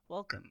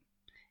Welcome.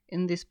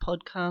 In this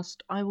podcast,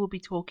 I will be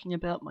talking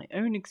about my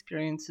own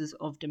experiences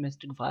of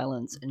domestic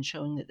violence and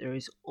showing that there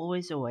is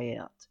always a way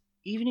out,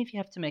 even if you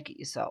have to make it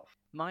yourself.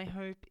 My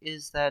hope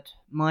is that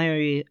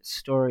my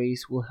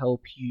stories will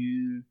help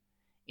you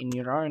in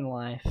your own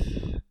life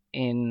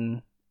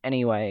in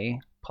any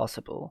way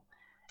possible.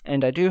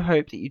 And I do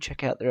hope that you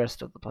check out the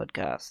rest of the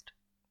podcast.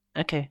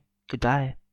 Okay, goodbye.